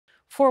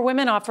Four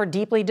women offered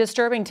deeply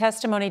disturbing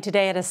testimony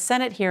today at a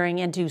Senate hearing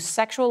into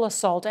sexual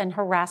assault and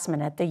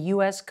harassment at the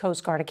U.S.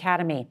 Coast Guard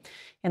Academy.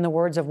 In the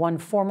words of one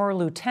former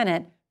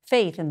lieutenant,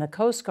 faith in the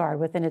Coast Guard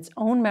within its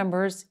own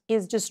members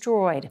is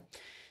destroyed.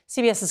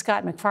 CBS's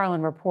Scott MacFarlane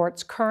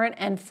reports current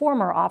and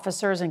former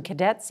officers and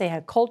cadets say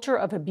a culture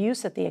of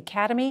abuse at the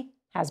academy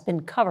has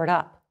been covered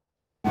up.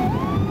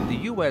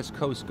 The U.S.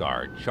 Coast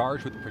Guard,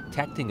 charged with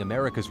protecting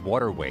America's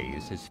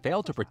waterways, has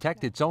failed to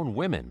protect its own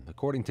women,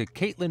 according to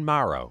Caitlin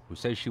Morrow, who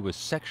says she was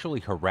sexually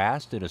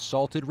harassed and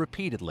assaulted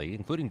repeatedly,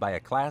 including by a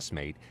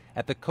classmate,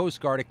 at the Coast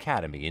Guard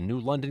Academy in New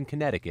London,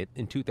 Connecticut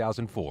in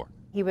 2004.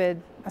 He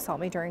would assault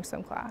me during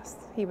swim class.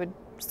 He would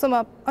swim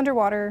up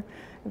underwater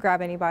and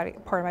grab any part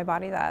of my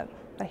body that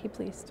he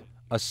pleased.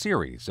 A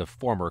series of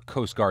former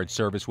Coast Guard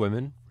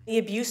servicewomen. The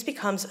abuse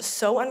becomes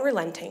so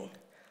unrelenting,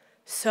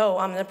 so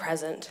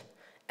omnipresent,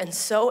 and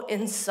so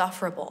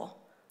insufferable,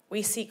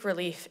 we seek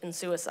relief in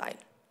suicide.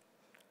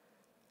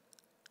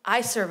 I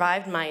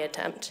survived my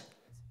attempt.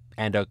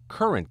 And a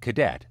current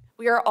cadet.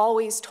 We are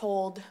always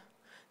told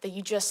that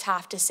you just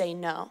have to say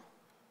no.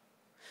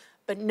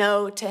 But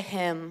no to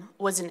him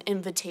was an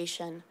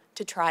invitation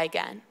to try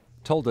again.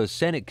 Told a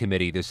Senate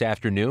committee this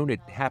afternoon it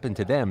happened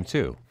to them,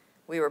 too.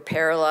 We were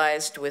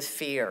paralyzed with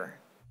fear.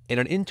 In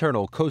an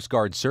internal Coast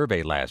Guard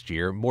survey last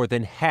year, more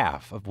than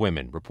half of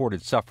women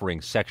reported suffering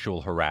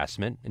sexual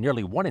harassment, and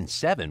nearly 1 in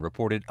 7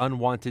 reported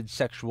unwanted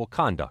sexual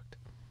conduct.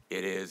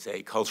 It is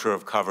a culture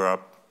of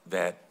cover-up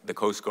that the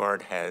Coast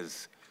Guard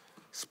has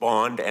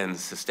spawned and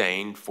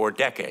sustained for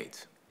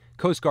decades.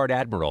 Coast Guard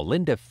Admiral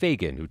Linda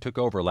Fagan, who took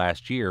over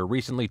last year,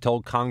 recently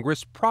told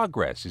Congress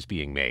progress is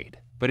being made.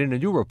 But in a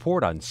new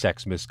report on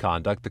sex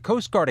misconduct, the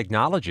Coast Guard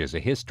acknowledges a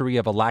history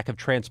of a lack of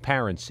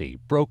transparency,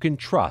 broken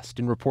trust,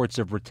 and reports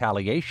of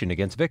retaliation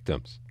against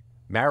victims.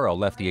 Morrow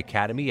left the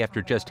academy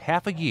after just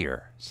half a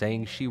year,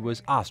 saying she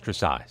was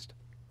ostracized.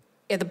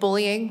 Yeah, the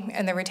bullying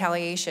and the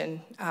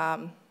retaliation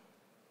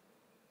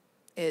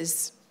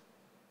it's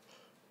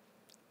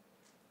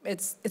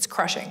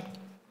crushing.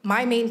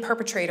 My main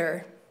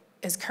perpetrator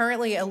is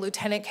currently a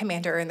lieutenant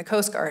commander in the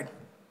Coast Guard.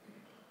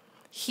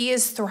 He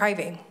is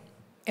thriving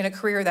in a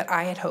career that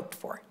I had hoped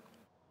for.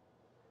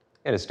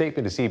 In a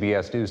statement to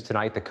CBS News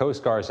tonight, the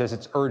Coast Guard says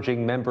it's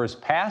urging members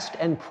past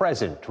and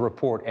present to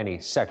report any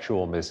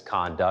sexual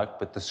misconduct,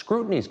 but the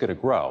scrutiny is going to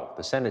grow.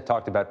 The Senate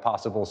talked about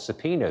possible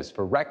subpoenas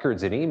for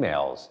records and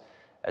emails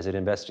as it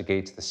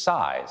investigates the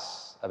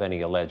size of any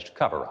alleged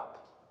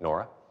cover-up.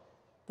 Norah?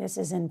 This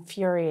is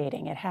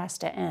infuriating. It has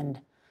to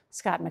end.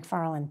 Scott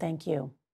MacFarlane, thank you.